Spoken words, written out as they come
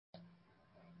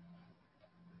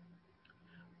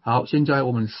好，现在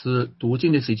我们是读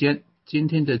经的时间。今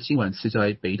天的经文是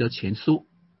在彼得前书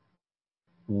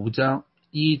5章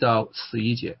1到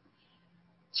11节，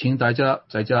请大家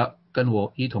在家跟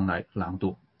我一同来朗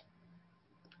读。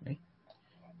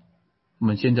我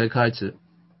们现在开始。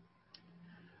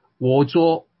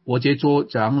我藉做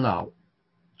长老，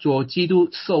做基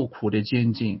督受苦的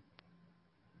见证，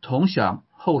同享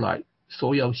后来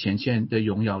所要显现的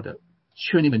荣耀的，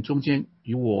劝你们中间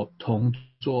与我同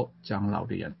做长老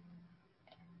的人，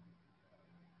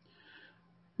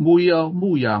牧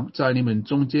养在你们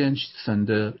中间神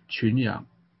的群羊，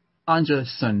按着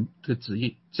神的旨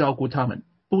意照顾他们，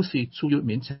不是出于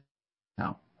勉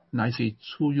强，乃是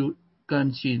出于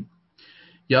甘心，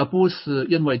也不是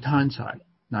因为贪财，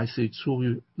乃是出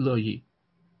于乐意，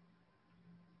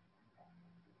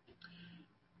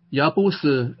也不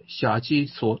是辖制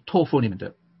所托付你们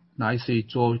的，乃是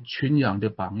做群羊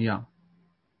的榜样。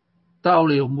到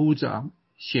了牧长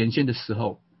显现的时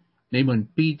候，你们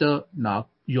必得那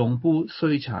永不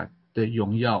衰残的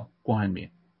荣耀冠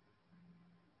冕。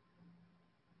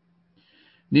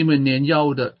你们年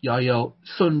幼的也要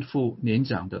顺服年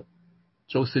长的，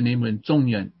就是你们众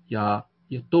人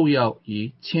也都要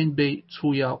以谦卑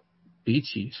束腰，彼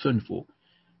此顺服，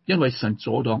因为神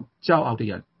阻挡骄傲的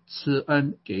人，赐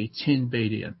恩给谦卑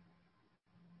的人。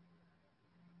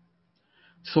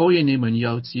所以你们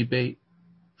要自卑，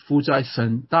伏在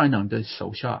神大能的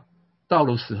手下，到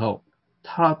了时候，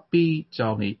他必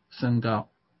叫你升高。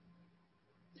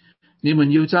你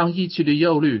们要将一切的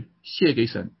忧虑卸给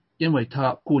神，因为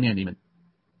他顾念你们。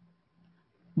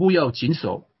不要谨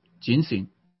守警醒，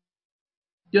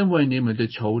因为你们的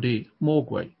仇敌魔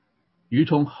鬼如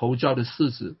同吼叫的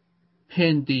狮子，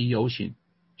遍地游行，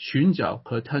寻找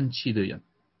可吞吃的人。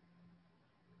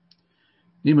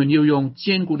你们要用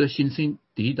坚固的信心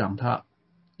抵挡他，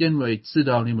因为知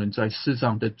道你们在世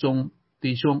上的众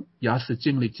弟兄也是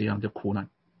经历这样的苦难。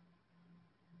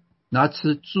那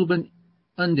次诸般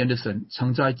恩典的神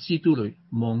曾在基督里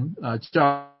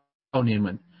叫你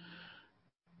们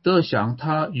得享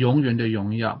他永远的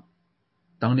荣耀。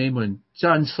当你们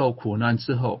战胜苦难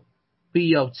之后，必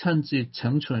要亲自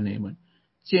成全你们，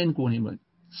坚固你们，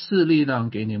赐力量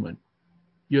给你们，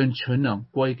愿全能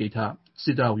归给他，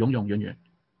直到永永远远。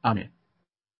阿们。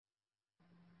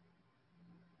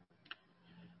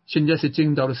现在是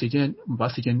敬祷的时间，我们把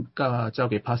时间交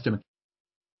给 Pastor 们。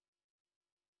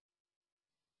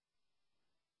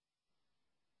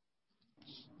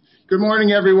Good morning,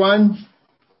 everyone.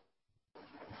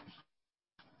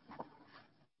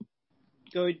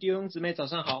 各位弟兄姊妹早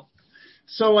上好。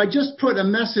So I just put a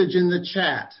message in the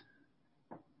chat.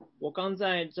 我刚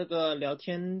在这个聊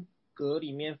天格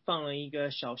里面放了一个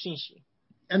小信息。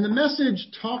And the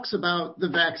message talks about the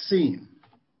vaccine.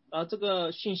 这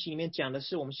个信息里面讲的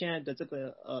是我们现在的这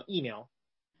个疫苗。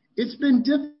It's been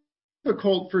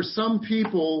difficult for some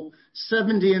people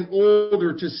 70 and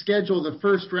older to schedule the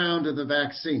first round of the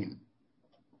vaccine.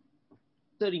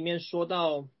 这里面说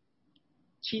到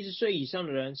70岁以上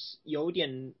的人有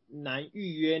点难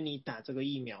预约你打这个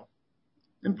疫苗。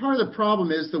And part of the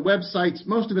problem is the websites,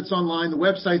 most of it's online, the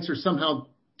websites are somehow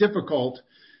difficult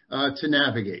to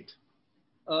navigate.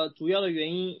 主要的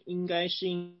原因应该是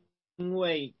因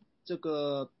为这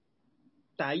个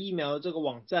打疫苗的这个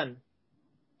网站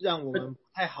让我们不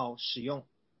太好使用。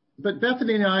But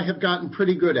Bethany and I have gotten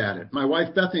pretty good at it. My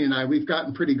wife Bethany and I, we've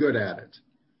gotten pretty good at it.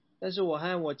 但是我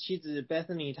和我妻子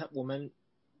Bethany 我们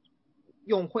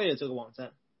用会了这个网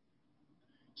站。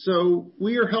So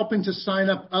we are helping to sign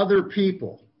up other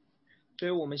people. 所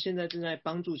以我们现在正在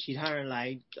帮助其他人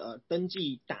来登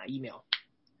记打疫苗。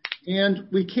And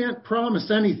we can't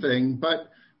promise anything, but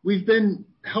we've been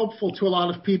helpful to a lot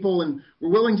of people, and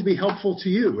we're willing to be helpful to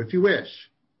you if you wish.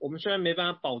 我们虽然没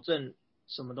办法保证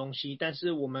什么东西，但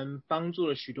是我们帮助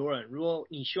了许多人。如果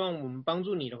你希望我们帮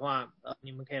助你的话，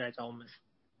你们可以来找我们。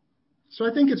So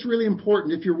I think it's really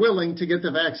important, if you're willing to get the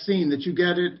vaccine, that you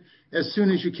get it as soon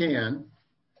as you can.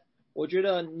 我觉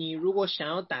得你如果想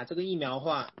要打这个疫苗的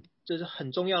话，这是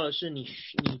很重要的是你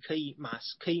可以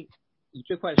以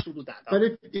最快的速度打到。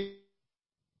But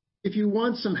if you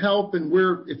want some help, and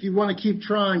if you want to keep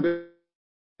trying, but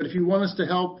if you want us to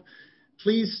help,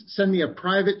 please send me a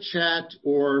private chat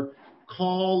or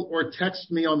call or text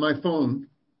me on my phone.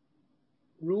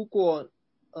 如果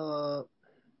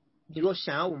你如果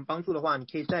想要我们帮助的话，你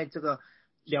可以在这个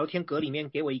聊天格里面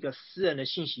给我一个私人的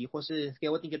信息，或是给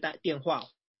我一个电话，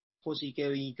或是给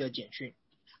我一个简讯。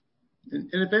And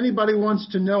if anybody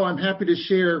wants to know, I'm happy to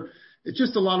share. It's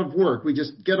just a lot of work. We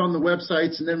just get on the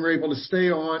websites, and then we're able to stay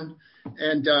on.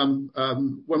 And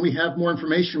when we have more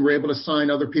information, we're able to sign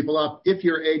other people up if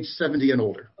you're age 70 and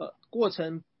older. 过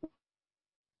程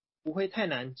不会太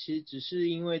难，其实只是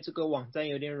因为这个网站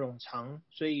有点冗长，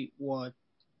所以我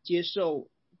接受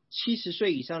70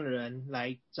岁以上的人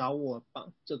来找我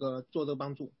做这个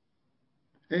帮助。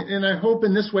And I hope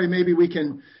in this way maybe we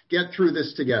can get through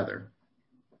this together.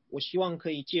 我希望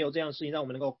可以借由这样的事情，让我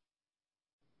们能够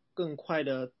更快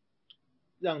的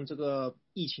让这个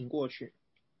疫情过去。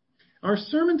Our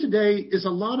sermon today is a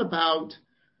lot about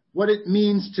what it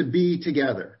means to be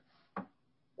together.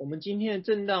 我们今天的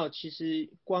正道其实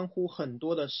关乎很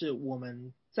多的是我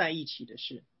们在一起的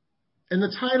事。And the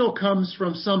title comes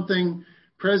from something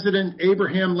President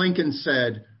Abraham Lincoln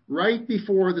said right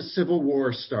before the Civil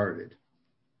War started.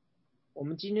 我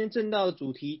们今天正道的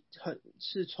主题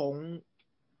是从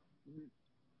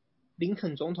林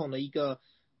肯总统的一个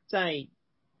在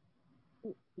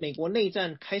美国内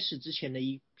战开始之前的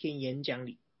一篇演讲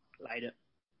里来的。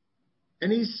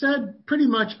And he said pretty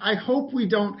much, I hope we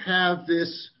don't have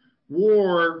this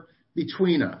war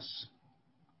between us.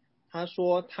 他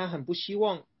说他很不希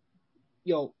望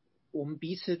有我们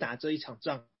彼此打这一场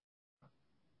仗。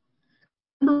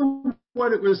Remember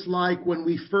what it was like when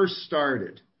we first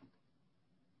started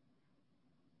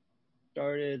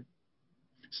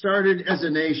as a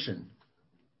nation.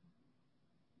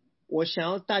 我想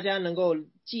要大家能够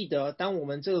记得，当我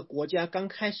们这个国家刚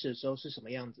开始的时候是什么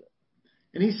样子。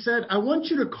And he said, I want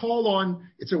you to call on,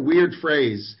 it's a weird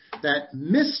phrase, that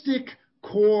mystic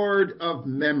chord of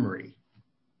memory.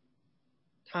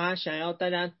 他想要大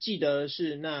家记得的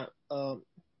是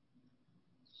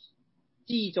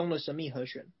记忆中的神秘和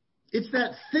弦。It's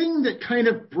that thing that kind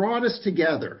of brought us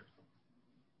together.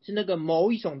 是那个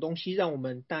某一种东西让我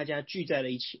们大家聚在了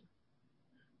一起。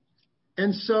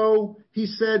And so he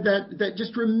said that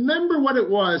just remember what it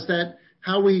was, that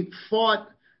how we fought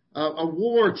a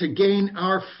war to gain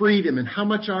our freedom and how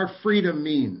much our freedom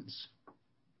means.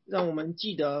 让我们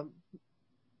记得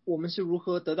我们是如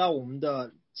何得到我们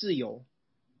的自由。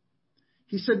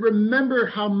He said, remember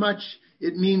how much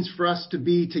it means for us to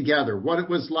be together, what it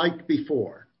was like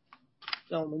before.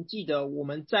 让我们记得我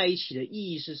们在一起的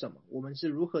意义是什么，我们是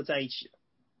如何在一起的。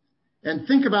And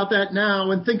think about that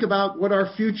now and think about what our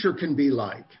future can be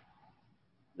like.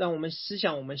 让我们思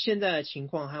想我们现在的情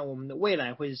况和我们的未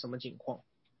来会是什么情况。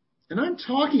And I'm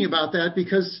talking about that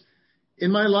because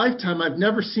in my lifetime, I've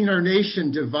never seen our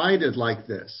nation divided like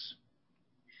this.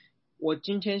 我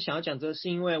今天想要讲这是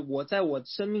因为我在我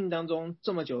生命当中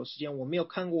这么久的时间，我没有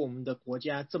看过我们的国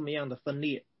家这么样的分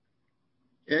裂。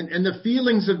And the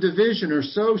feelings of division are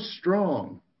so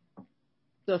strong.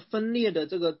 这分裂的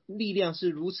这个力量是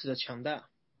如此的强大。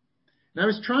And I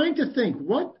was trying to think,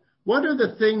 what are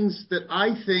the things that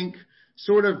I think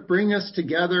sort of bring us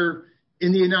together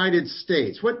in the United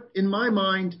States? In my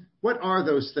mind, what are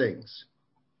those things?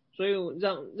 所以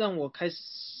让我开始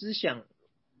思想，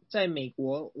在美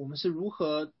国我们是如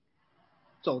何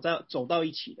走到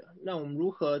一起的，让我们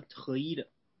如何合一的。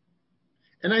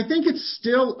And I think it's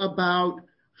still about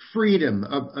freedom,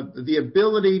 of the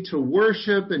ability to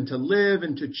worship and to live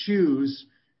and to choose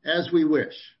as we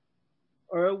wish.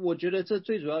 而我觉得这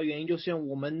最主要的原因就是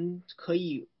我们可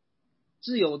以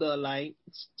自由的来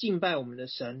敬拜我们的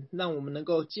神，让我们能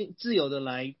够自由的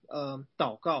来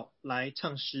祷告，来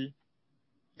唱诗。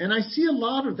And I see a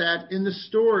lot of that in the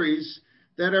stories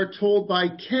that are told by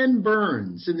Ken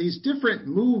Burns in these different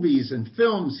movies and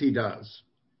films he does.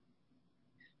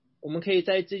 我们可以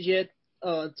在这些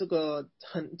这个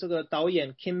导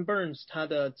演 Ken Burns 他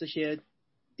的这些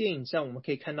电影上，我们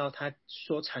可以看到他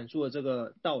所阐述的这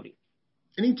个道理。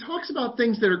And he talks about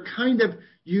things that are kind of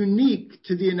unique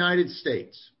to the United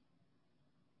States.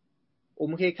 我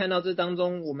们可以看到这当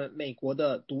中我们美国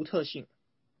的独特性。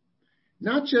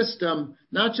Not just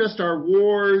our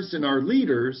wars and our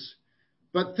leaders,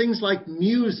 but things like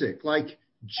music, like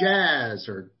jazz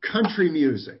or country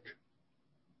music.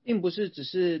 并不是只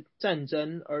是战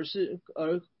争，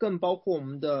而更包括我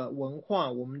们的文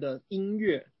化，我们的音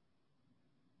乐。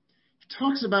He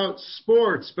talks about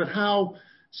sports, but how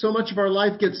so much of our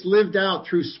life gets lived out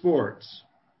through sports.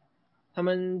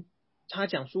 他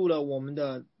讲述了我们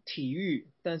的体育，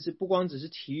但是不光只是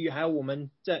体育，还有我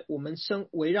们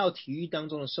围绕体育当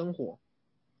中的生活。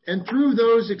And through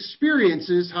those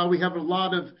experiences, how we have a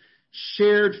lot of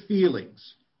shared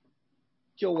feelings.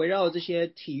 就围绕这些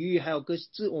体育，还有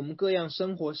我们各样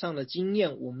生活上的经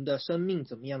验，我们的生命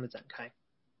怎么样的展开。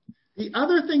The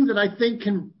other thing that I think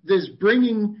is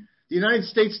bringing the United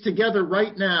States together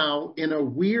right now in a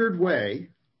weird way.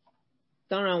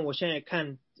 当然，我现在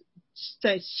看，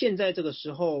在现在这个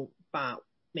时候，把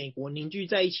美国凝聚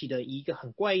在一起的一个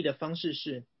很怪异的方式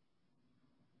是。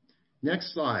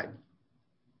Next slide.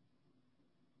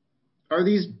 Are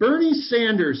these Bernie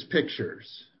Sanders pictures?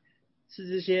 是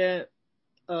这些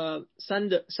山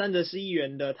德士议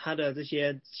员的他的这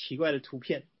些奇怪的图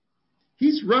片。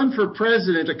He's run for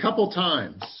president a couple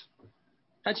times.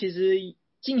 他其实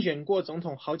竞选过总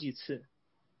统好几次。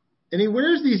And he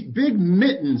wears these big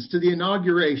mittens to the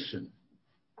inauguration.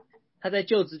 他在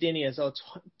就职典礼的时候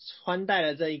穿戴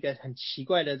了这一个很奇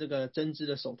怪的这个针织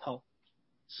的手套。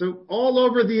So all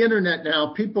over the internet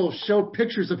now, people show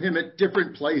pictures of him at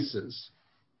different places.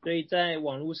 所以在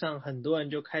网络上很多人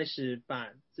就开始把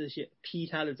这些 P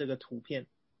他的这个图片。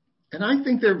And I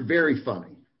think they're very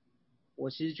funny. 我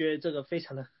其实觉得这个非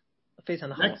常的好。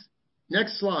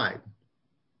Next slide.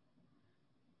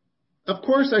 Of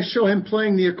course, I show him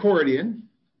playing the accordion.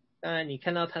 当然你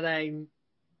看到他在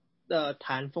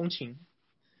弹风琴。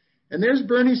And there's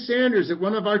Bernie Sanders at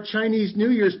one of our Chinese New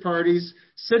Year's parties,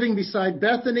 sitting beside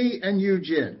Bethany and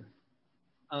Eugene.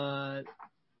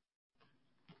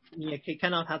 你也可以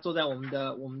看到他坐在我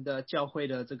们的教会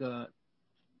的这个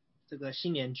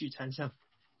新年聚餐上。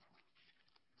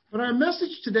But our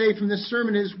message today from this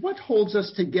sermon is what holds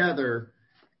us together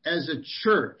as a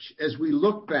church as we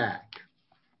look back.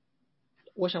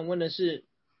 我想问的是，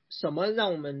什么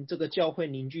让我们这个教会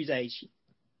凝聚在一起？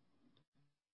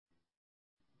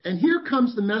 And here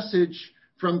comes the message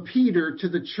from Peter to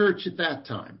the church at that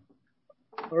time.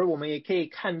 而我们也可以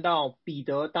看到彼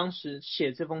得当时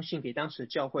写这封信给当时的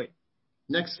教会。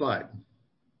Next slide.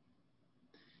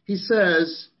 He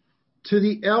says, to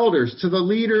the elders, to the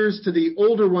leaders, to the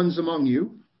older ones among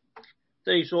you.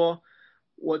 这里说，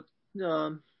我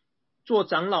做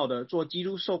长老的，做基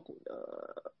督受苦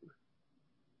的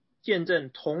见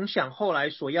证，同享后来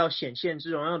所要显现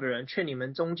之荣耀的人，劝你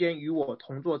们中间与我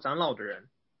同做长老的人。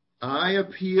I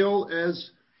appeal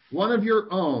as one of your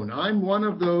own. I'm one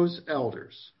of those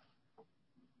elders.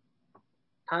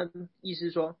 他意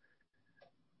思说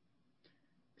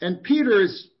And Peter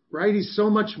is, right, he's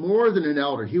so much more than an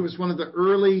elder. He was one of the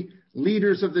early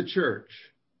leaders of the church.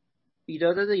 彼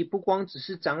得在这里不光只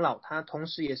是长老，他同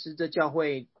时也是这教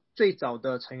会最早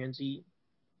的成员之一。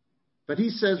But he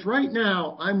says, right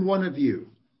now, I'm one of you.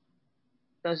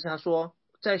 但是他说，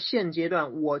在现阶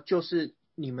段，我就是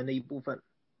你们的一部分。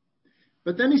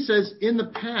But then he says, in the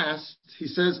past, he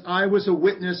says, I was a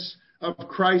witness of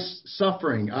Christ's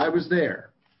suffering. I was there.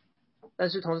 但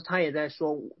是同时他也在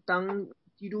说，当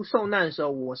基督受难的时候，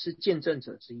我是见证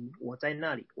者之一，我在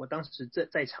那里，我当时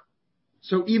在场。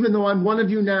So even though I'm one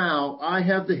of you now, I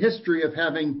have the history of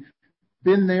having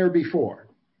been there before.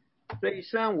 所以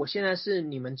虽然我现在是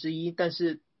你们之一，但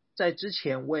是在之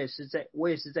前我也是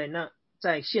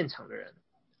在现场的人。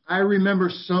I remember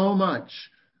so much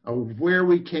of where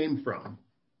we came from.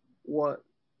 我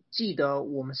记得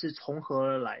我们是从何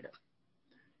而来的。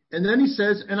And then he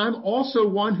says, and I'm also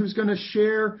one who's going to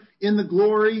share in the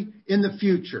glory in the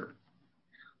future.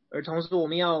 而同时我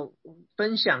们要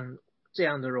分享这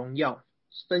样的荣耀，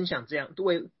分享这样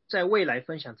在未来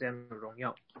分享这样的荣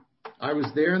耀。I was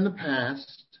there in the past.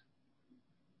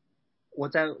 我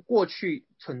在过去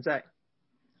存在。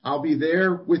I'll be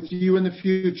there with you in the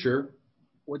future.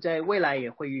 我在未来也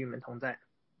会与你们同在。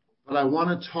But I want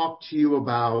to talk to you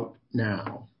about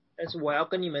now. 但是我要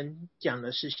跟你们讲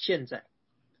的是现在。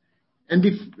And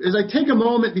as I take a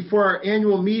moment before our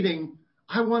annual meeting,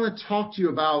 I want to talk to you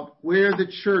about where the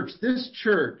church, this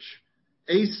church,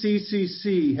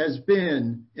 ACCC, has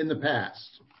been in the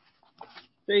past.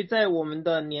 所以在我们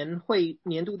的年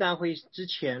度大会之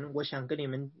前，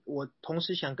我同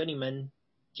时想跟你们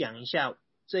讲一下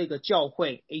这个教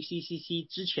会 ACCC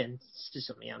之前是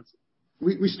什么样子。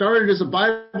We started as a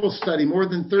Bible study more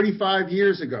than 35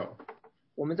 years ago.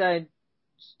 我们在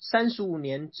35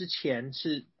年之前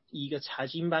是以一个查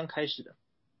经班开始的。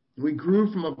We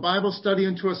grew from a Bible study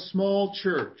into a small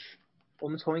church. 我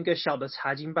们从一个小的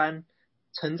查经班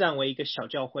成长为一个小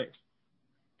教会。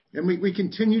And we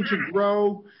continue to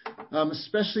grow,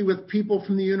 especially with people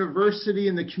from the university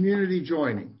and the community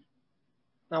joining.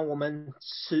 那我们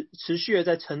持续的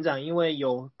在成长，因为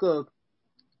有各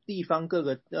地方各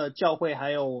个教会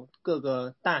还有各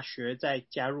个大学在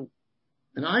加入。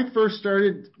And I first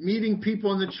started meeting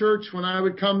people in the church when I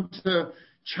would come to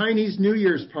Chinese New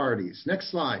Year's parties.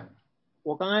 Next slide.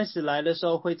 我刚开始来的时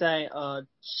候会在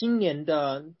新年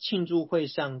的庆祝会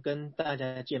上跟大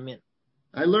家见面。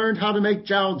I learned how to make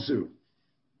jiaozi.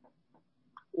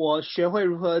 我学会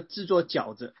如何制作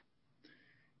饺子。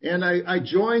And I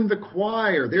joined the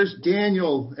choir. There's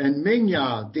Daniel and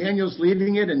Mingya. Daniel's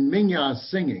leading it and Mingya's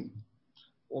singing.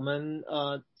 我们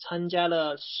参加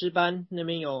了诗班，那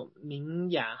边有明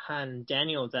雅和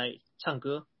Daniel 在唱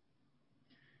歌。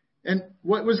And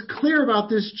what was clear about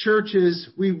this church is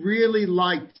we really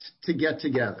liked to get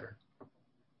together.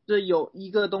 这有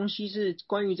一个东西是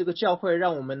关于这个教会，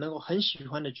让我们能够很喜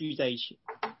欢的聚在一起。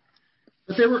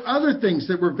But there were other things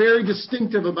that were very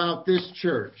distinctive about this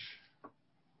church.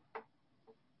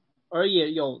 而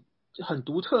也有很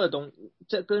独特的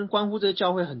这跟关乎这个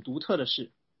教会很独特的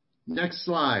事。Next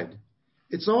slide.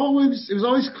 It was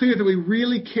always clear that we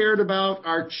really cared about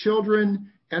our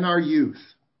children and our youth.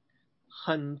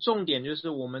 很重点就是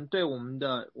我们对我们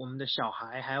的小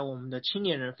孩还有我们的青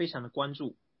年人非常的关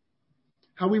注。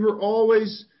How we were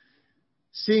always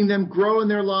seeing them grow in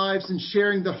their lives and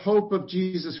sharing the hope of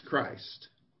Jesus Christ.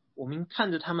 我们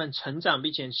看着他们成长，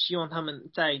并且希望他们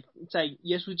在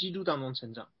耶稣基督当中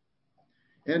成长。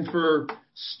And for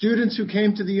students who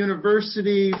came to the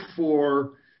university,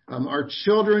 for our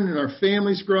children and our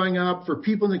families growing up, for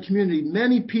people in the community,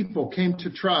 many people came to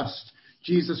trust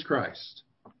Jesus Christ.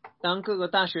 当各个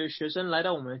大学学生来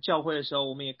到我们的教会的时候，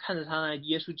我们也看着他在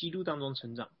耶稣基督当中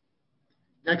成长。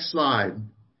Next slide.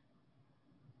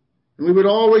 And we would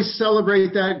always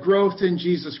celebrate that growth in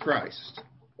Jesus Christ.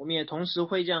 我们也同时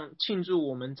会这样庆祝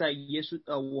我们在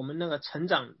我们那个成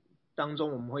长当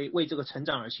中，我们会为这个成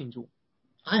长而庆祝。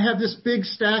I have this big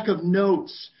stack of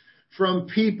notes from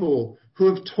people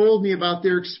who have told me about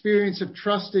their experience of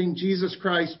trusting Jesus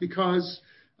Christ because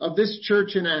of this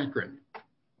church in Akron.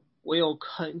 我有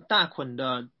很大捆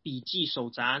的笔记手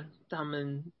札，他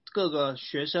们各个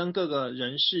学生、各个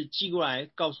人士寄过来，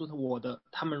告诉我的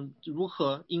他们如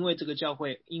何因为这个教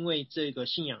会、因为这个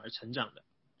信仰而成长的。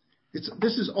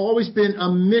This has always been a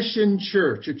mission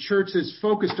church, a church that's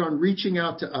focused on reaching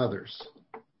out to others.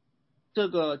 这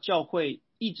个教会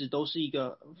一直都是一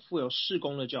个富有事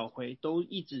工的教会，都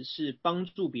一直是帮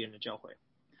助别人的教会。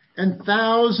And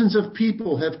thousands of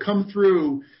people have come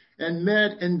through and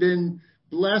met and been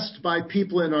blessed by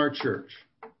people in our church.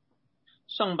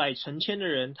 上百成千的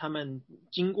人，他们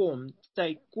经过我们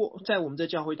在我们这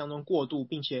教会当中过渡，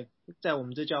并且在我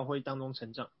们这教会当中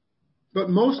成长。But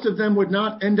most of them would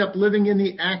not end up living in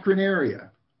the Akron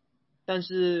area. 但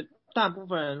是大部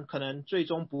分人可能最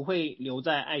终不会留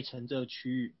在爱城这个区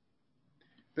域。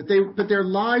But their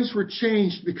lives were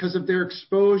changed because of their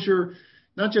exposure,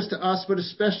 not just to us, but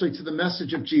especially to the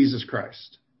message of Jesus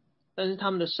Christ. 但是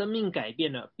他们的生命改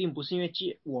变了，并不是因为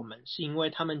我们，是因为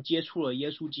他们接触了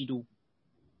耶稣基督。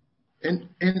And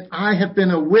I have been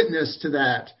a witness to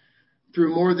that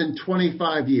through more than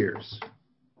 25 years.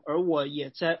 而我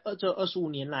也在这25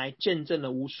年来见证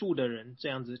了无数的人这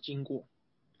样子经过。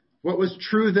What was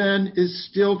true then is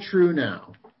still true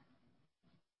now.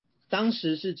 当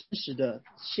时是真实的，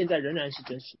现在仍然是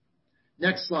真实。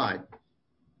Next slide.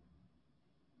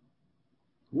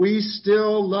 We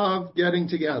still love getting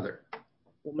together.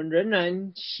 我们仍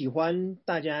然喜欢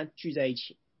大家聚在一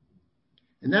起。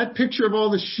And that picture of all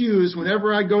the shoes,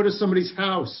 whenever I go to somebody's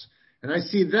house and I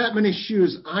see that many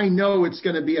shoes, I know it's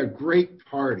going to be a great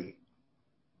party.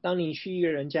 当你去一个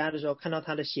人家的时候，看到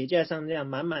他的鞋架上这样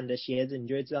满满的鞋子，你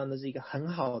就会知道那是一个很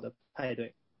好的派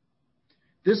对。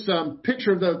This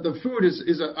picture of the food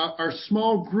is our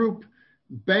small group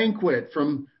banquet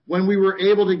from when we were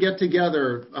able to get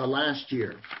together last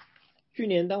year. 去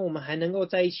年当我们还能够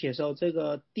在一起的时候，这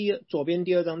个左边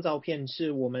第二张照片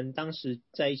是我们当时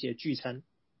在一起的聚餐。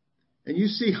And you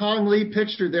see Hong Lee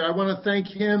pictured there. I want to thank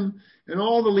him and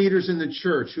all the leaders in the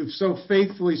church who've so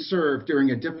faithfully served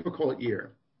during a difficult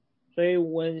year. 所以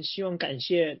我们希望感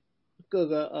谢各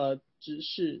个执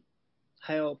事，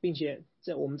还有并且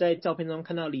我们在照片中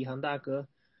看到李航大哥，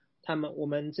我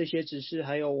们这些执事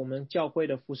还有我们教会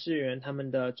的服事员，他们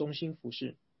的忠心服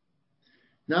事。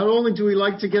Not only do we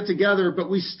like to get together, but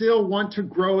we still want to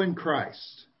grow in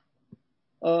Christ.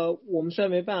 我们虽然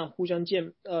没办法互相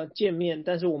见面，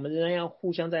但是我们仍然要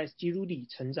互相在基督里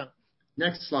成长。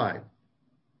Next slide.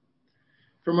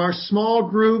 From our small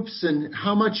groups and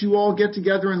how much you all get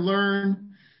together and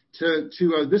learn to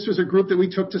this was a group that we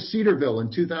took to Cedarville in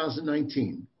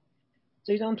 2019.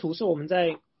 这张图是我们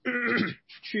在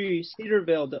去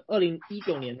Cedarville 的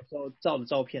2019年的时候照的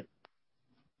照片。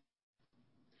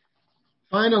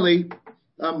Finally,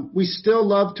 we still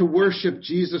love to worship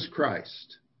Jesus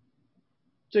Christ.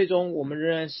 最终我们仍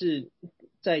然是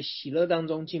在喜乐当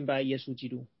中敬拜耶稣基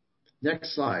督。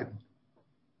Next slide.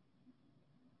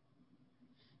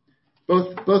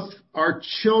 Both our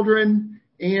children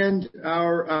and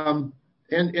our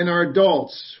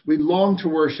adults, we long to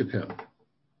worship Him.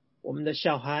 我们的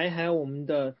小孩还有我们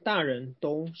的大人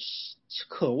都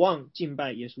渴望敬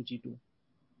拜耶稣基督。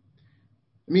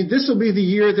I mean, this will be the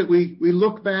year that we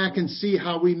look back and see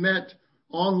how we met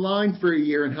online for a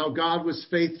year and how God was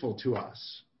faithful to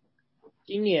us.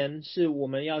 今年是我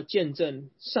们要见证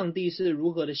上帝是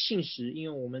如何的信实，因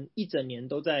为我们一整年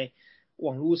都在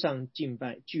网络上敬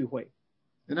拜聚会。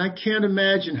And I can't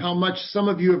imagine how much some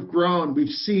of you have grown. We've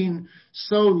seen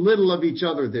so little of each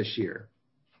other this year.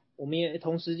 我们也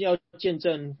同时要见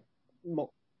证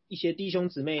一些弟兄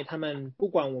姊妹，他们不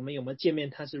管我们有没有见面，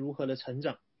他是如何的成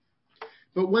长。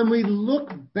But when we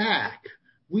look back,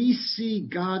 we see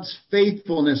God's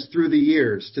faithfulness through the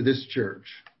years to this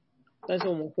church. 但是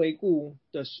我们回顾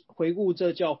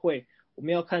这教会，我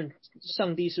们要看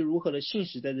上帝是如何的信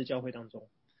实在这教会当中。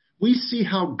We see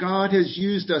how God has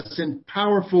used us in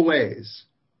powerful ways.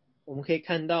 我们可以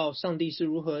看到上帝是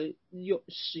如何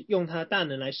用他大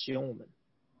能来使用我们。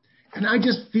And I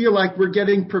just feel like we're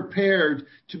getting prepared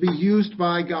to be used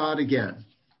by God again.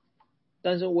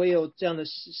 但是我也有这样的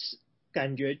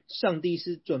感觉，上帝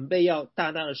是准备要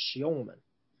大大的使用我们。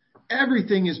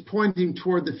Everything is pointing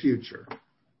toward the future.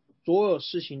 所有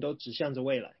事情都指向着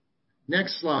未来。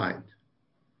Next slide.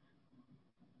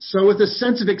 So with a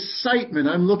sense of excitement,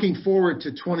 I'm looking forward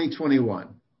to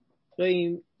 2021. 所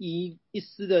以以一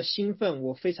丝的兴奋，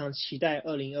我非常期待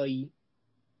2021。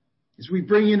As we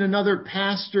bring in another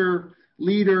pastor,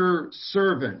 leader,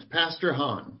 servant, Pastor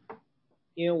Han.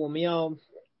 因为我们要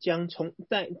将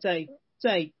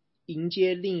再迎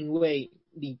接另一位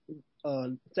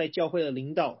在教会的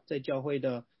领导，在教会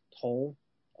的头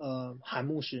韩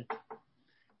牧师。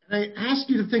I ask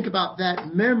you to think about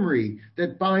that memory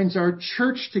that binds our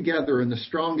church together in the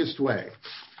strongest way.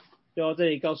 就要这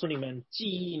里告诉你们，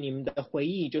记忆你们的回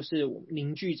忆，就是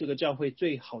凝聚这个教会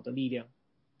最好的力量。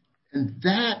And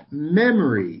that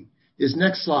memory is,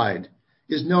 next slide,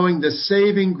 is knowing the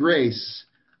saving grace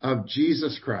of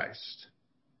Jesus Christ.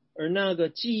 而那个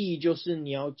记忆就是你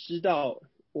要知道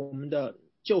我们的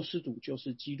救世主就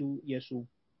是基督耶稣。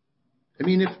I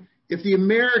mean, if the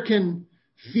American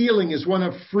feeling is one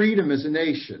of freedom as a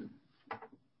nation,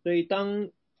 所以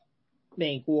当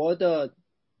美国的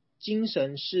精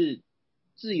神是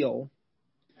自由，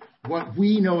 what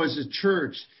we know as a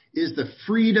church is the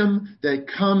freedom that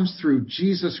comes through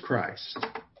Jesus Christ.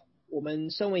 我们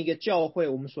身为一个教会，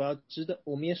我们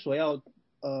也所要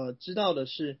知道的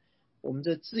是，我们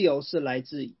这自由是来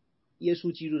自耶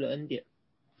稣基督的恩典。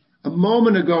A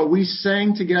moment ago, we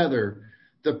sang together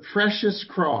the precious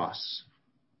cross.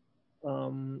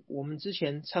 我们之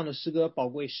前唱的诗歌《宝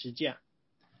贵十架》，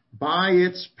 By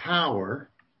its power,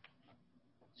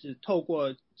 是透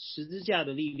过十字架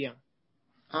的力量，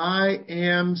 I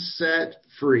am set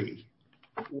free.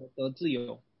 我得自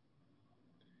由。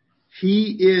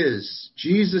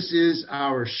Jesus is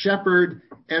our shepherd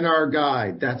and our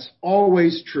guide. That's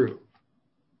always true.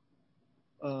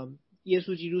 耶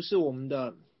稣基督是我们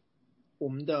的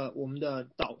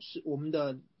导师，我们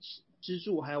的支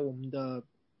柱，还有我们的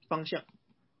方向。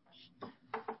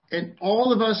 And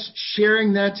all of us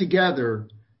sharing that together,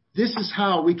 this is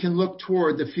how we can look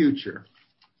toward the future.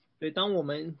 所以当我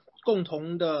们共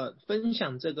同的分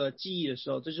享这个记忆的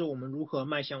时候，这是我们如何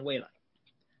迈向未来。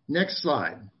 Next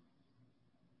slide.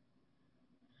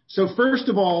 So first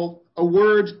of all, a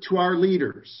word to our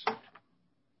leaders.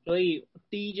 所以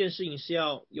第一件事情是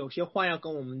要有些话要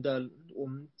跟我们的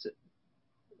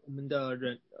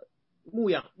人牧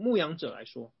养者来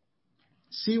说。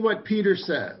 See what Peter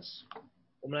says.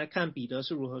 我们来看彼得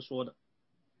是如何说的。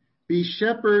 Be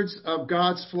shepherds of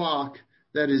God's flock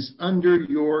that is under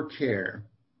your care.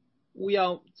 勿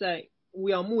要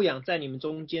牧养在你们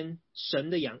中间神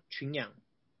的群羊。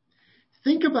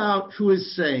 Think about who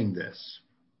is saying this.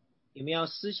 你们要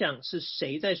思想是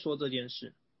谁在说这件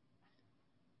事。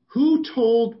 Who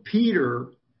told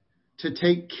Peter to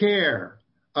take care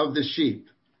of the sheep?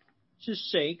 是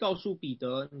谁告诉彼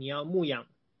得你要牧养？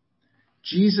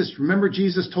 Remember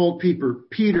Jesus told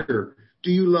Peter,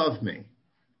 do you love me?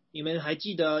 你们还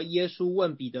记得耶稣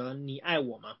问彼得你爱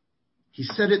我吗？ He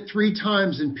said it 3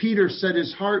 times and Peter said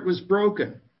his heart was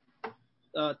broken.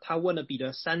 他问了彼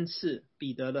得3次，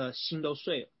彼得的心都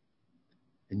碎了。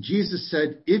 And Jesus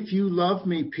said, if you love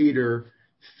me, Peter,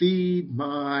 feed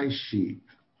my sheep.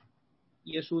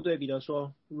 耶稣对彼得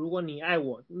说，如果你爱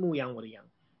我，牧养我的羊。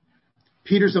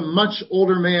 Peter's a much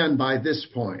older man by this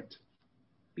point.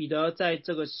 彼得在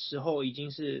这个时候已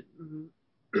经是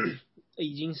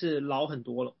老很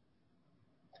多了。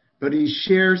 But he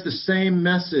shares the same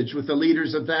message with the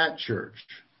leaders of that church.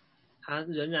 他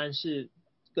仍然是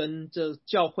跟这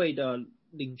教会的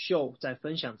领袖在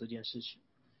分享这件事情。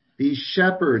 Be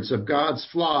shepherds of God's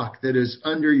flock that is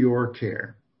under your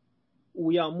care.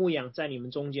 勿要牧养在你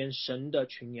们中间神的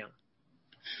群羊。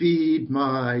 Feed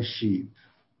my sheep.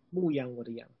 牧养我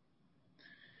的羊。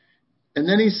 And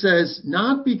then he says,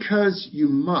 not because you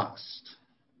must,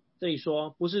 这里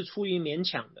说不是出于勉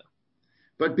强的，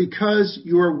 but because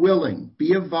you are willing.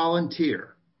 Be a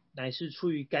volunteer. 乃是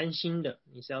出于甘心的，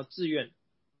你是要自愿。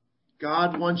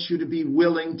God wants you to be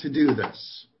willing to do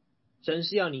this. 神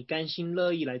是要你甘心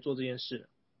乐意来做这件事。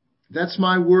That's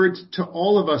my word to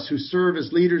all of us who serve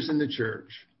as leaders in the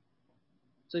church.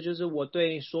 这就是我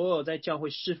对所有在教会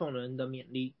侍奉的人的勉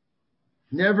励。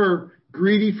Never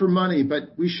greedy for money,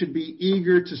 but we should be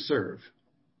eager to serve.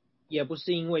 也不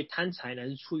是因为贪财，乃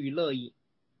是出于乐意。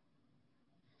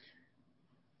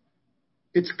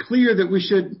It's clear that we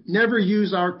should never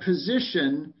use our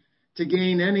position to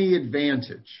gain any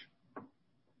advantage.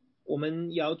 我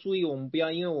们也要注意，我们不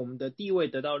要因为我们的地位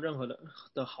得到任何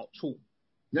的好处。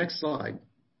Next slide.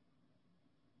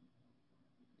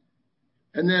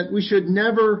 And that we should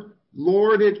never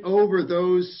lord it over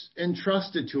those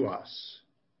entrusted to us.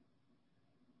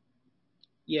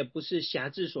 也不是辖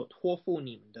制所托付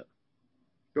你们的。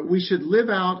But we should live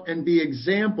out and be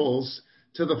examples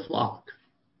to the flock.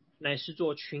 乃是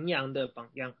做群羊的榜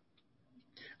样。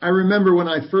I remember when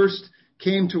I first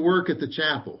came to work at the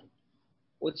chapel.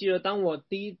 我记得当我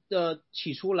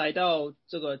起初来到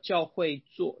这个教会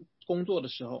工作的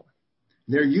时候，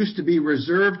 There used to be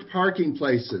reserved parking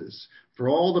places for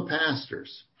all the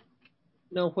pastors.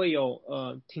 那会有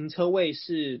停车位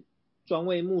是专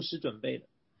为牧师准备的。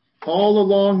All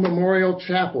along Memorial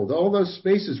Chapel, all those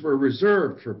spaces were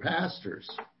reserved for pastors.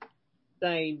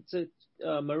 在这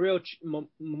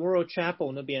Memorial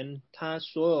Chapel 那边，它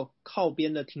所有靠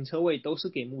边的停车位都是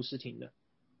给牧师停的。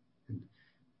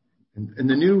And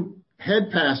the new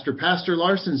head pastor, Pastor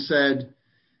Larson, said,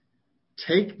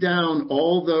 take down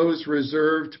all those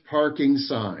reserved parking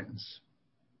signs.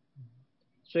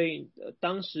 所以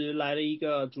当时来了一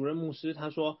个主任牧师，他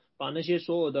说把那些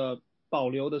所有的保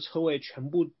留的车位全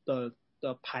部的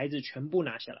牌子全部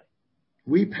拿下来。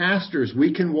We pastors,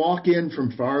 we can walk in from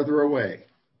farther away.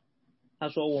 他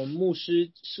说我们牧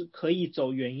师是可以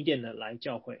走远一点的来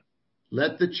教会。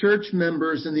Let the church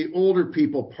members and the older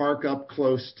people park up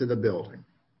close to the building.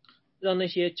 让那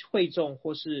些会众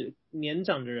或是年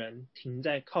长的人停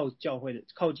在靠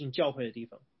近教会的地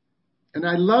方。And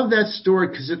I love that story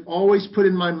because it always put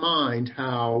in my mind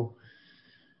how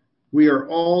we are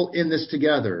all in this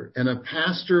together, and a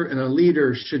pastor and a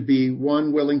leader should be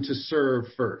one willing to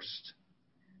serve first.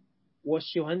 我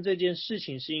喜欢这件事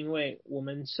情是因为我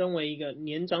们身为一个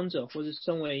年长者或是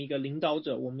身为一个领导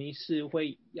者，我们是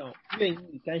会要愿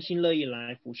意甘心乐意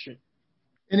来服侍。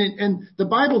And the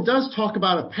Bible does talk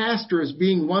about a pastor as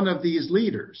being one of these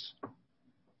leaders.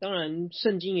 当然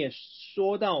圣经也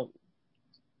说到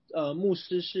牧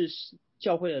师是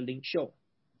教会的领袖。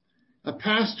A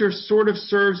pastor sort of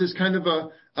serves as kind of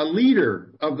a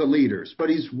leader of the leaders, but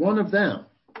he's one of them.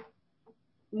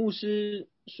 牧师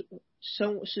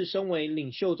是身为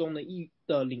领袖中的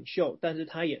领袖，但是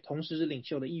他也同时是领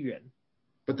袖的一员。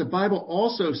But the Bible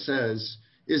also says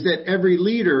is that every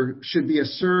leader should be a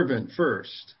servant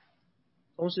first.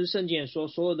 同时圣经也说，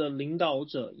所有的领导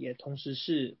者也同时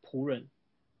是仆人。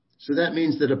So that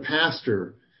means that a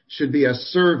pastor should be a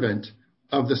servant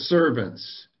of the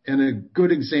servants and a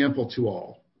good example to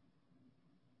all.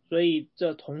 所以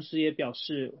这同时也表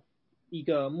示一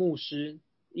个牧师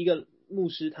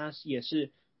他也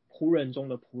是仆人中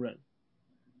的仆人。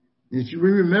If you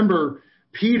remember,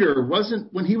 Peter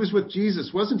when he was with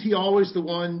Jesus, wasn't he always the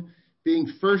one being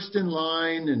first in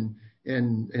line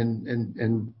and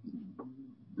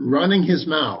running his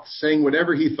mouth, saying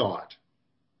whatever he thought?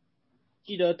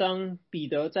 记得当彼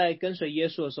得在跟随耶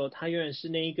稣的时候，他永远是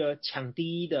那一个抢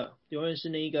第一的，永远是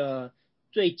那一个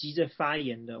最急着发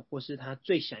言的，或是他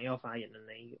最想要发言的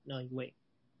那一位。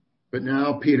But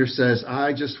now Peter says,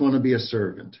 I just want to be a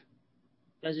servant.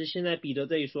 但是现在彼得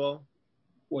这里说，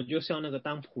我就是要那个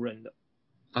当仆人的。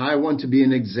I want to be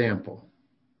an example.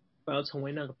 我要成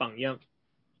为那个榜样。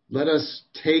Let us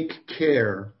take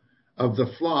care of the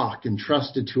flock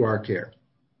entrusted to our care.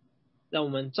 让我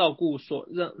们照顾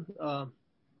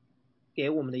给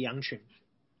我们的羊群。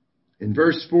In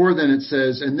verse 4 then it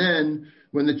says, and then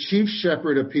when the chief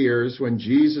shepherd appears, when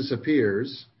Jesus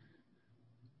appears,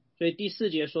 所以第4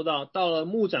节说到了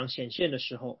牧长显现的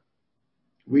时候，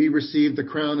 we receive the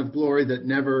crown of glory that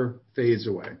never fades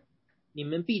away. 你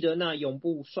们必得那永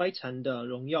不衰残的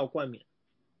荣耀冠冕。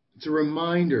 It's a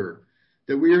reminder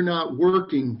that we are not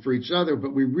working for each other,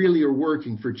 but we really are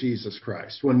working for Jesus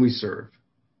Christ when we serve.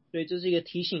 所以这是一个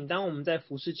提醒，当我们在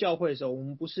服侍教会的时候，我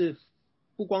们不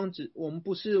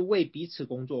是为彼此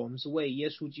工作，我们是为耶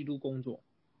稣基督工作。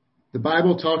The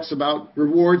Bible talks about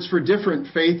rewards for different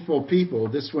faithful people,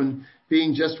 this one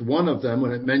being just one of them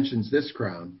when it mentions this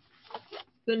crown.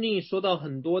 圣经里说到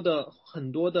很多的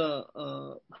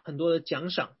奖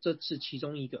赏，这是其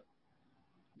中一个。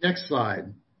 Next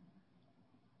slide.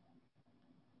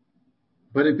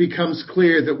 But it becomes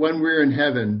clear that when we're in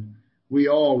heaven, we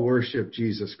all worship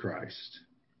Jesus Christ.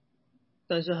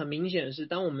 但是很明显的是，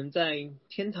当我们在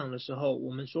天堂的时候，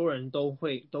我们所有人都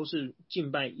是敬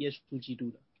拜耶稣基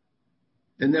督的。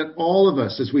And that all of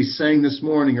us, as we sang this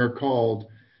morning, are called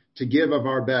to give of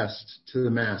our best to the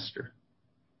Master.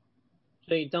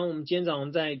 所以当我们今天早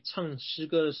上在唱诗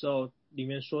歌的时候，里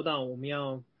面说到我们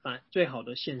要把最好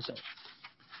的献上。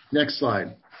Next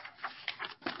slide.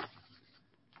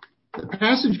 The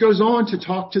passage goes on to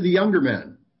talk to the younger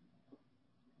men.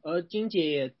 而金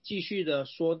姐也继续的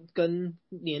说，跟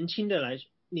年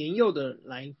幼的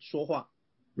来说话。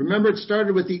Remember, it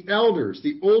started with the elders,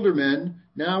 the older men.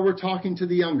 Now we're talking to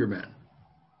the younger men.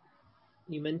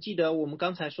 你们记得我们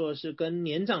刚才说的是跟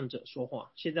年长者说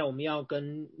话，现在我们要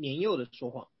跟年幼的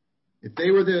说话。If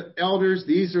they were the elders,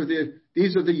 these are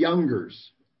the youngers.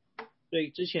 所以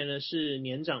之前呢是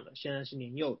年长的，现在是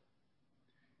年幼的。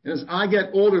And as I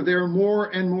get older, there are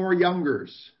more and more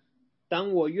youngers.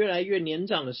 当我越来越年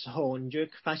长的时候，你就会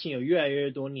发现有越来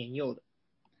越多年幼的。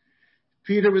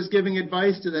Peter was giving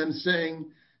advice to them,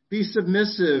 saying, "Be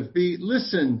submissive,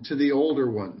 listen to the older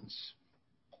ones."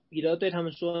 彼得对他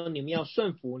们说：“你们要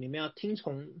顺服，你们要听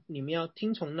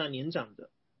从那年长的。”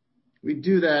 We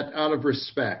do that out of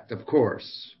respect, of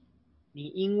course. 你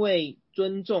因为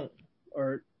尊重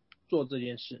而做这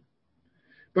件事。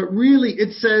But really,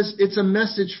 it says it's a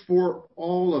message for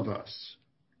all of us.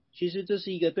 其实这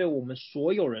是一个对我们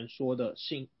所有人说的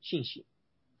信息。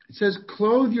It says,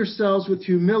 "Clothe yourselves with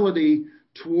humility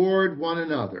toward one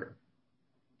another."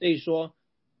 所以说，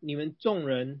你们众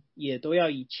人也都要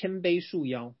以谦卑束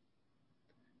腰。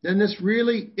Then this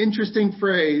really interesting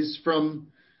phrase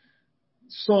from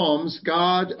Psalms,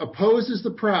 God opposes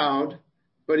the proud,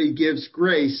 but he gives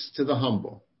grace to the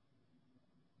humble.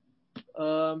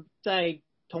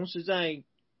 同时在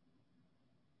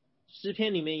诗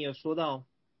篇里面也说到，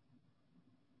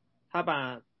他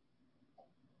把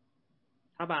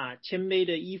谦卑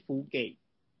的衣服给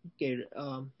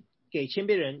谦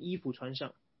卑人衣服穿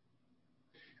上。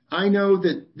I know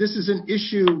that this is an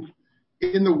issue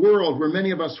in the world where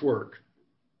many of us work.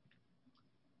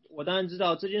 我当然知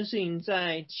道这件事情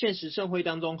在现实社会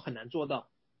当中很难做到。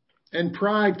And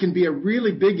pride can be a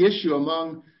really big issue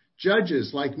among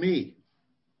judges like me.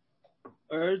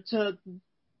 而这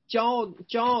骄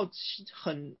傲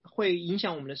很会影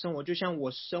响我们的生活，就像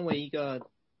我身为一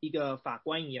个法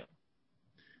官一样。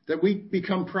That we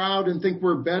become proud and think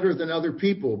we're better than other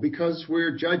people because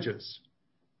we're judges.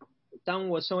 当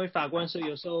我身为法官的时候，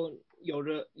有时候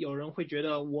有人会觉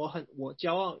得我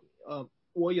骄傲，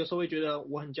我有时候会觉得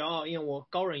我很骄傲，因为我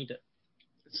高人一等。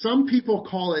Some people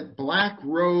call it black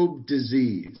robe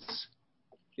disease.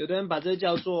 有的人把这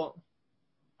叫做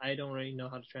I don't really know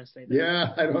how to translate that.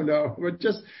 Yeah, I don't know. But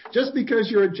just because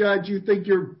you're a judge, you think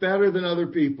you're better than other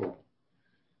people.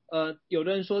 有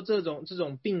的人说这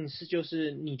种病是就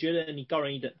是你觉得你高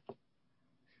人一等，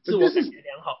自我感觉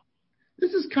良好。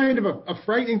This is kind of a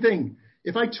frightening thing.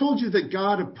 If I told you that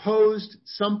God opposed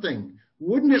something,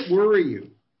 wouldn't it worry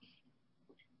you?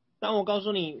 当我告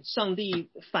诉你上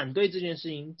帝反对这件事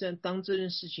情，当这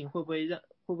件事情会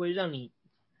不会让你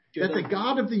觉得 That the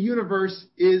God of the universe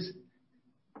is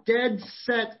dead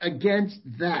set against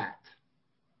that?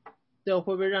 这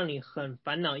会不会让你很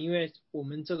烦恼？因为我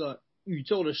们这个宇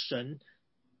宙的神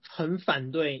很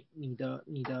反对你的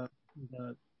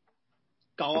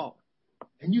高傲。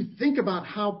And you think about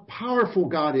how powerful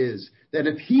God is, that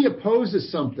if he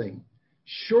opposes something,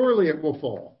 surely it will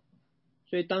fall.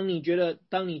 所以当你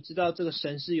知道这个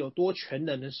神是有多全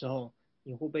能的时候，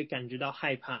你会不会感觉到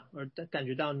害怕，而感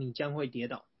觉到你将会跌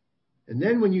倒？ And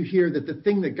then when you hear that the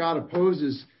thing that God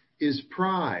opposes is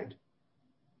pride,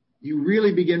 you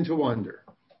really begin to wonder.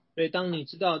 所以当你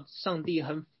知道上帝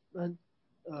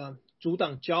阻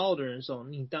挡骄傲的人的时候，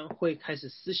你当会开始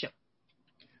思想。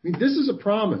I mean, this is a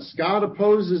promise. God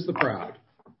opposes the proud.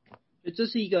 这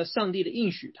是一个上帝的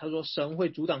应许，他说神会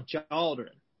阻挡骄傲的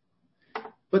人。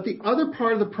But the other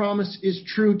part of the promise is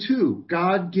true too.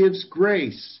 God gives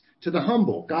grace to the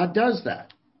humble. God does that.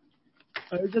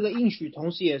 而这个应许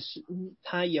同时也是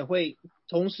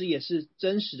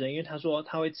真实的，因为他说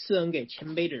他会赐恩给谦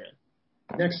卑的人。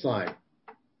Next slide.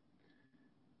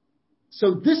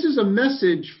 So this is a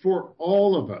message for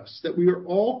all of us, that we are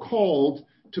all called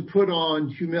to put on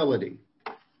humility.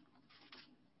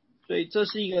 所以这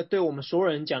是一个对我们所有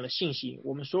人讲的信息，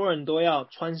我们所有人都要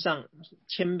穿上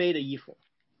谦卑的衣服。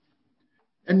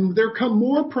And there come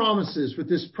more promises with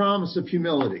this promise of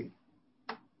humility.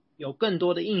 有更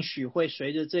多的应许会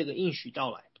随着这个应许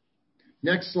到来。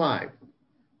Next slide.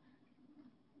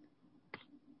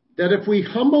 That if we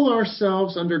humble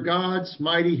ourselves under God's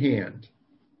mighty hand.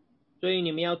 所以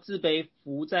你们要自卑，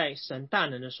服在神大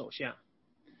能的手下。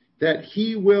That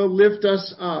he will lift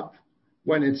us up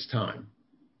when it's time.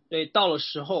 所以到了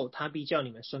时候，他必叫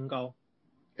你们升高。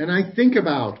And I think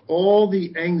about all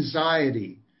the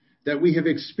anxiety that we have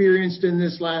experienced in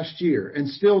this last year and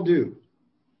still do.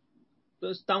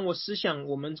 当我思想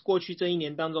我们过去这一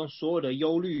年当中所有的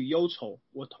忧虑、忧愁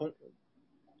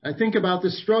，I think about the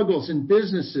struggles in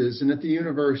businesses and at the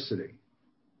university.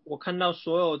 我看到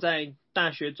所有在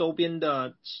大学周边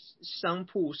的商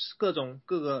铺、各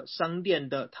个商店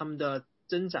的他们的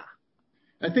挣扎。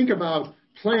I think about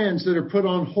plans that are put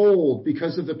on hold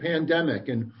because of the pandemic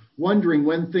and wondering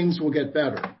when things will get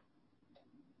better.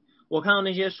 我看到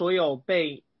那些所有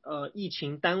被疫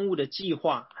情耽误的计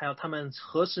划，还有他们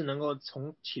何时能够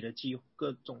重启的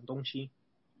各种东西。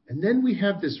And then we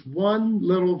have this one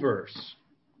little verse.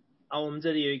 我们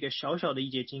这里有一个小小的一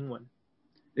节经文。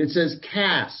It says,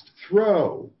 cast,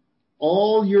 throw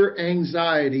all your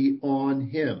anxiety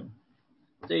on him.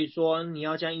 这里说你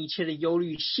要将一切的忧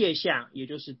虑卸下，也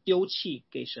就是丢弃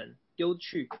给神，丢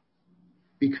去。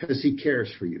Because he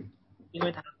cares for you. 因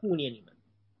为他顾念你们。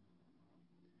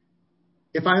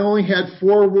If I only had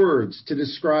 4 words to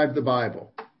describe the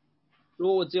Bible. 如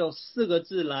果我只有4个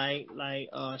字来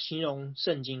形容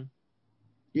圣经。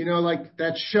You know, like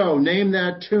that show, name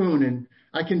that tune, and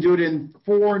I can do it in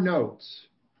 4 notes.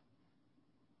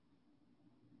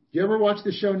 You ever watch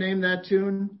the show Name That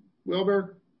Tune,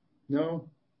 Wilbur? No?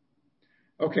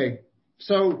 Okay,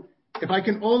 so if I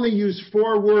can only use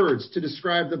 4 words to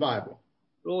describe the Bible.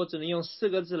 如果只能用4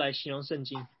个字来形容圣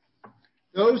经。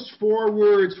Those 4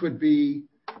 words would be,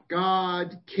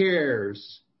 God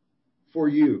cares for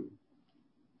you.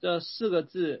 这4个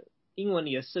字，英文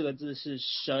里的4个字是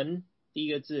神，第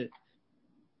一个字，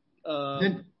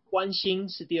关心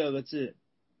是第二个字。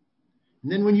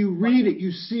And then when you read it,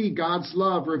 you see God's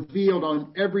love revealed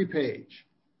on every page.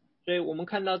 所以我们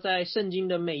看到在圣经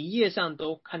的每一页上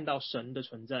都看到神的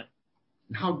存在。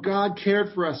And how God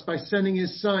cared for us by sending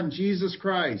his son, Jesus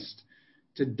Christ,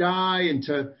 to die and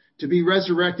to be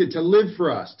resurrected, to live for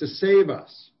us, to save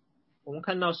us. 我们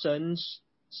看到神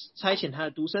差遣他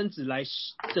的独生子来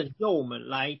拯救我们，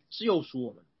来救赎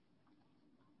我们。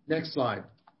Next slide.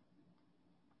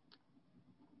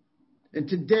 And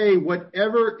today,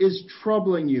 whatever is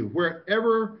troubling you,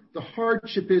 wherever the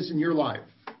hardship is in your life,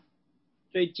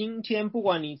 所以今天不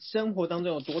管你生活当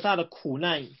中有多大的苦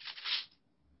难，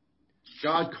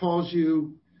 God calls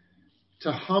you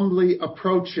to humbly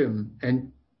approach him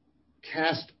and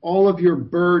cast all of your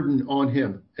burden on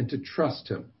him and to trust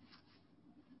him.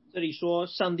 这里说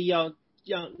上帝要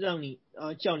让你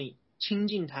叫你亲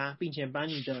近他，并且把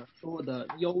你的所有的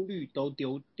忧虑都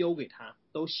丢给他，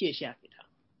都卸下给他。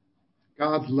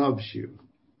God loves you.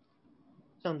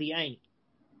 上帝爱你。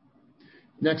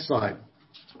Next slide.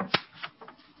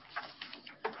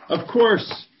 Of course,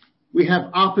 we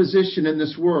have opposition in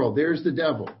this world. There's the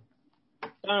devil.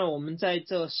 当然，我们在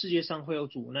这世界上会有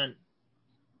阻难。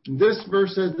This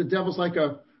verse says the devil's like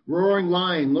a roaring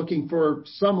lion looking for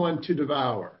someone to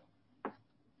devour.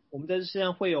 我们在这世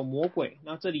上会有魔鬼，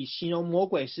然后这里形容魔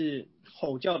鬼是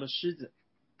吼叫的狮子。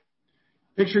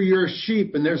Picture you're a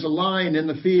sheep and there's a lion in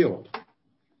the field.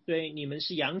 对，你们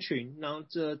是羊群，然后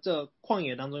这旷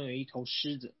野当中有一头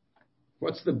狮子。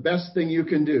What's the best thing you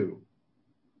can do?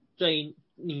 所以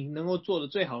你能够做的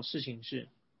最好事情是，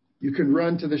 You can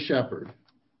run to the shepherd.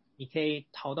 你可以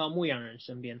逃到牧羊人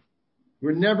身边。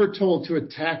We're never told to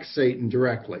attack Satan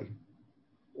directly.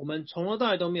 我们从头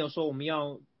到尾都没有说我们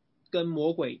要跟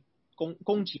魔鬼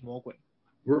攻击魔鬼。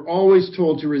We're always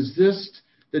told to resist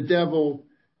the devil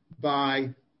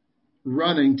by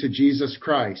running to Jesus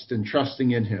Christ and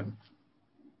trusting in him.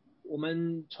 我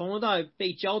们从头到尾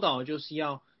被教导就是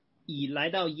要以来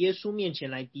到耶稣面前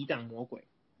来抵挡魔鬼。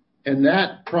And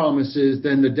that promise is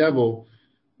then the devil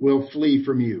will flee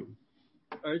from you.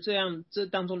 而这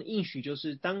当中的应许就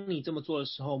是，当你这么做的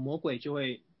时候，魔鬼就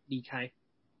会离开。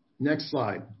Next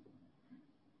slide.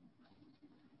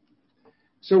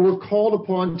 So we're called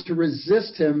upon to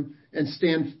resist him and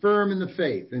stand firm in the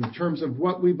faith in terms of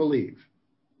what we believe.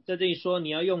 在这里说，你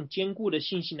要用坚固的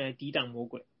信心来抵挡魔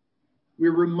鬼。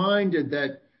We're reminded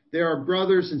that there are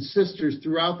brothers and sisters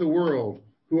throughout the world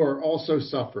who are also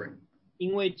suffering.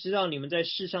 因为知道你们在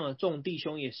世上的众弟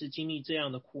兄也是经历这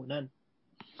样的苦难。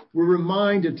We're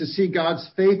reminded to see God's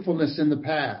faithfulness in the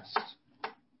past.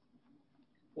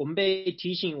 我们被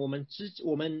提醒，我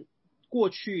们过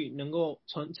去能够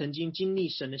曾经经历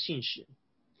神的信实。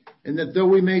And that though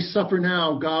we may suffer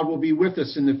now, God will be with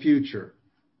us in the future.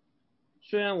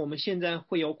 虽然我们现在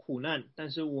会有苦难，但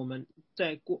是我们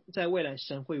在未来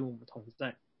神会与我们同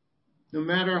在。No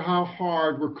matter how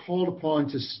hard, we're called upon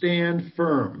to stand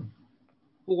firm.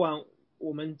 不管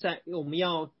我们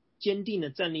要坚定的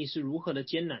站立是如何的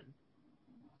艰难。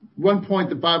One point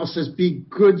the Bible says, be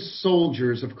good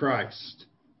soldiers of Christ.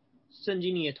 圣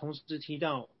经里也同时提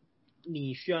到，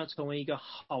你需要成为一个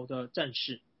好的战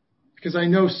士。Because I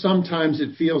know sometimes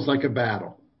it feels like a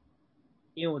battle.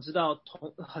 因为我知道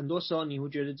很多时候你会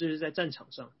觉得这是在战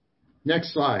场上。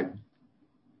Next slide.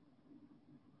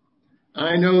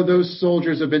 I know those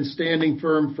soldiers have been standing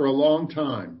firm for a long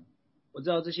time. 我知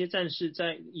道这些战士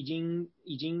已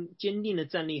经坚定的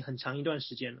站立很长一段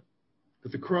时间了。But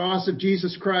the cross of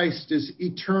Jesus Christ is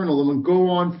eternal and will go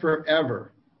on forever.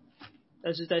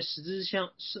 但是在十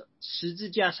字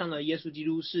架上的耶稣基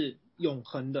督是永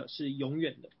恒的，是永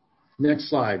远的。Next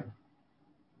slide.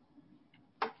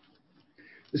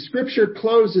 The scripture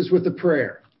closes with a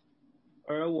prayer.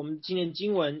 而我们今天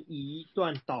经文以一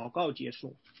段祷告结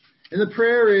束。And the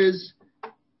prayer is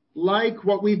like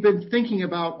what we've been thinking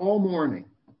about all morning.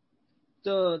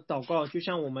 这祷告就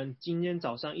像我们今天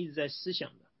早上一直在思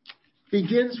想的。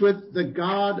Begins with the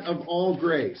God of all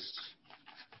grace.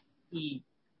 以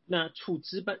那处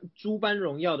诸般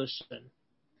荣耀的神。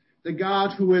The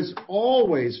God who has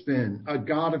always been a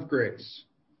God of grace.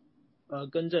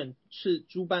 更正是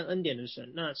诸般恩典的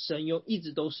神，那神一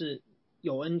直都是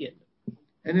有恩典的。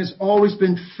And has always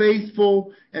been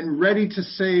faithful and ready to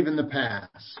save in the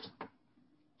past.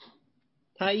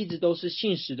 他一直都是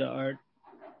信实的，而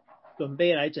准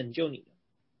备来拯救你的。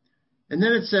And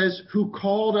then it says, who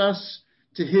called us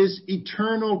to his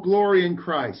eternal glory in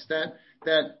Christ,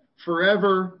 that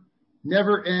forever,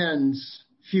 never ends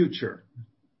future.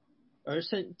 而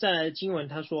再来的经文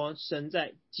他说，神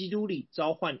在基督里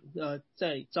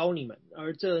在召你们，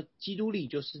而这基督里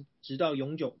就是直到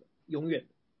永久的、永远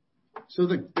的。So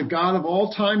the God of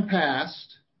all time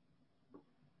past,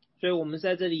 所以我们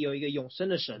在这里有一个永生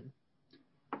的神。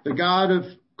The God of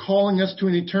calling us to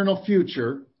an eternal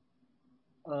future.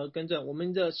 跟着我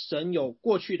们的神有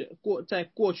在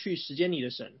过去时间里的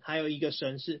神，还有一个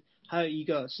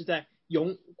是在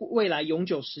未来永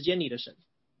久时间里的神。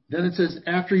Then it says,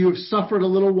 after you have suffered a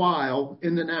little while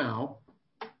in the now.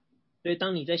 所以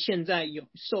当你在现在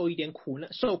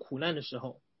受苦难的时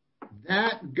候，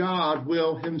 That God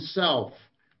will himself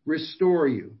restore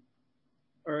you.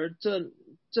 而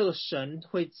这个神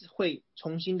会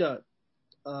重新的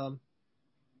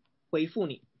回复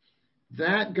你。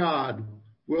That God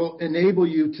will enable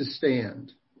you to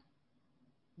stand.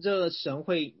 这个神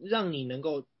会让你能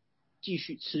够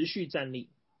持续站立。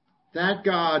That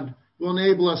God will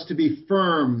enable us to be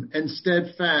firm and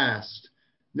steadfast,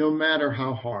 no matter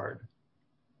how hard.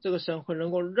 这个神会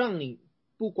能够让你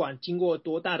不管经过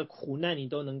多大的苦难，你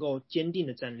都能够坚定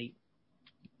的站立。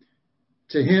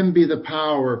To him be the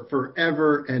power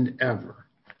forever and ever.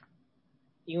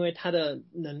 因为他的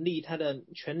能力，他的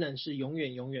全能是永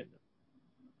远永远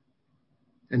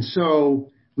的。And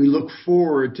so we look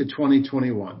forward to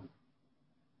 2021.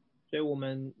 所以我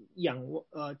们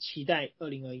期待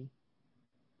2021。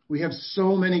We have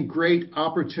so many great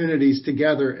opportunities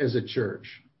together as a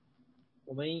church.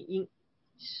 我们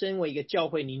身为一个教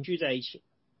会凝聚在一起。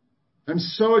I'm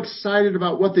so excited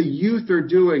about what the youth are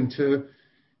doing to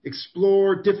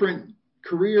explore different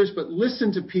careers, but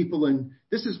listen to people, and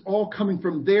this is all coming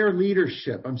from their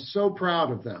leadership. I'm so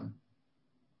proud of them.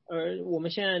 而我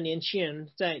们现在的年轻人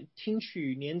在听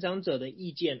取年长者的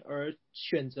意见，而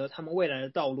选择他们未来的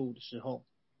道路的时候，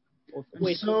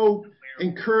 I'm so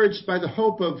encouraged by the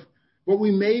hope of what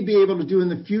we may be able to do in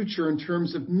the future in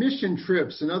terms of mission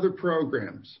trips and other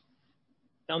programs.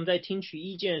 当我们在听取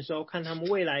意见的时候，看他们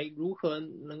未来如何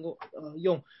能够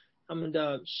用他们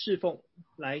的侍奉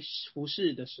来服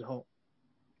侍的时候，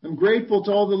 I'm grateful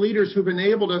to all the leaders who've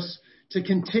enabled us to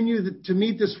continue to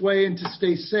meet this way and to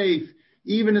stay safe,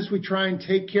 even as we try and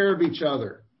take care of each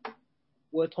other.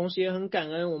 我同时也很感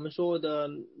恩我们所有的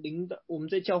我们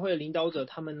在教会的领导者，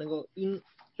他们能够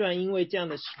虽然因为这样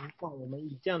的情况，我们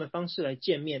以这样的方式来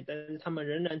见面，但是他们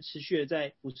仍然持续的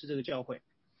在服侍这个教会。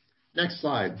 Next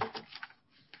slide.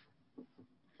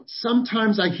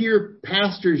 Sometimes I hear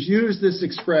pastors use this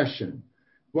expression,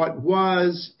 what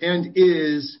was and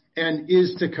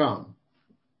is to come.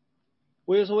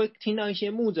 我有时候会听到一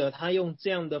些牧者他用这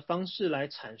样的方式来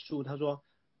阐述，他说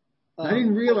I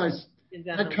didn't realize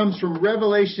that comes from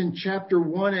Revelation chapter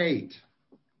 1:8.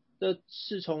 这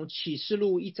是从启示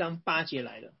录1章8节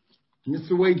来的。 And it's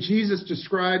the way Jesus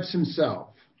describes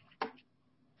himself.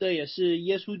 这也是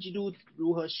耶稣基督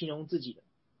如何形容自己的。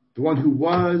 The one who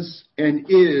was and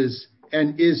is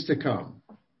to come.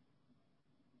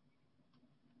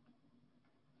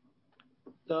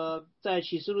 在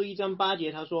启示录1章8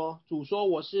节他说，主说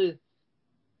我是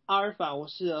阿尔法，我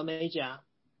是俄梅戛，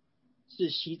是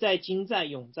习在、今在、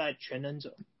永在、全能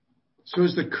者。So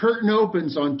as the curtain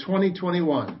opens on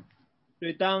 2021, 所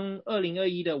以当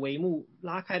2021的帷幕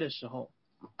拉开的时候，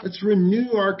 let's renew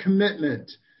our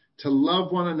commitment to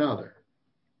love one another.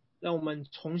 让我们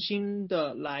重新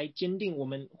的来坚定我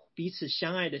们彼此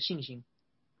相爱的信心。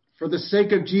For the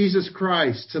sake of Jesus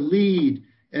Christ, to lead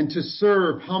and to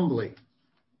serve humbly.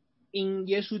 因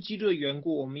耶稣基督的缘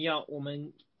故，我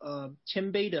们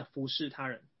谦卑的服侍他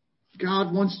人。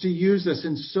God wants to use us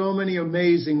in so many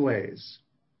amazing ways.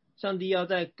 上帝要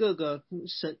在各个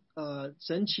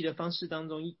神奇的方式当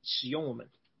中使用我们。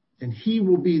And he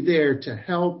will be there to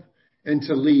help and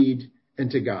to lead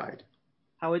and to guide.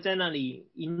 他会在那里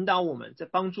引导我们，在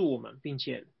帮助我们，并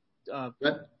且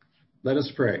Let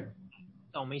us pray.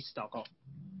 让我们一起祷告。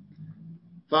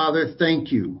Father,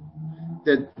 thank you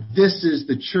that this is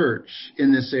the church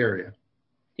in this area.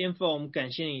 天父，我们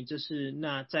感谢你，这是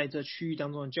那在这区域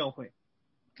当中的教会。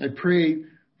I pray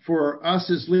for us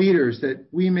as leaders that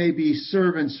we may be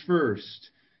servants first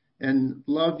and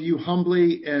love you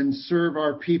humbly and serve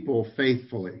our people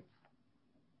faithfully.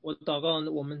 我祷告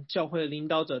我们教会的领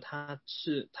导者，他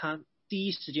第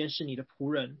一时间是你的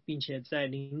仆人，并且在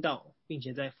领导，并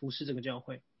且在服侍这个教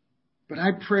会。But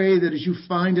I pray that as you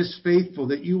find us faithful,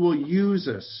 that you will use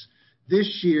us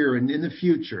this year and in the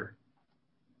future.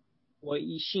 我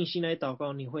以信心来祷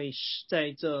告，你会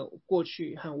在这过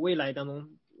去和未来当中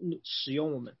使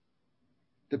用我们。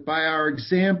That by our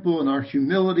example and our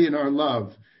humility and our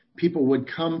love, people would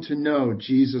come to know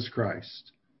Jesus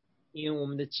Christ. 因为我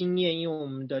们的经验，因为我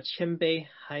们的谦卑，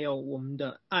还有我们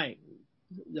的爱，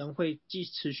人会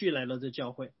持续来到这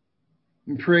教会。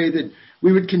And pray that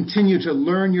we would continue to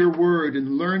learn your word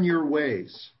and learn your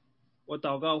ways. 我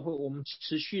祷告我们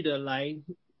持续的来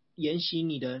研习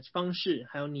你的方式，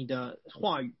还有你的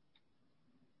话语。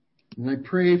And I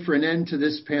pray for an end to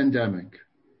this pandemic.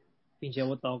 并且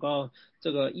我祷告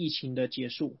这个疫情的结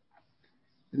束。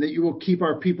And that you will keep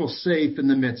our people safe in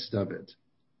the midst of it.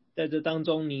 在这当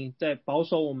中，你在保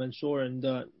守我们所有人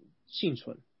的幸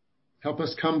存。Help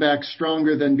us come back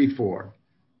stronger than before.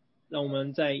 让我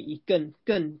们在以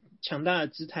更强大的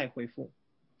姿态回复。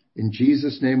In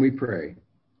Jesus' name we pray.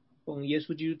 奉耶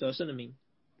稣基督得胜的名。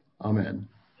Amen.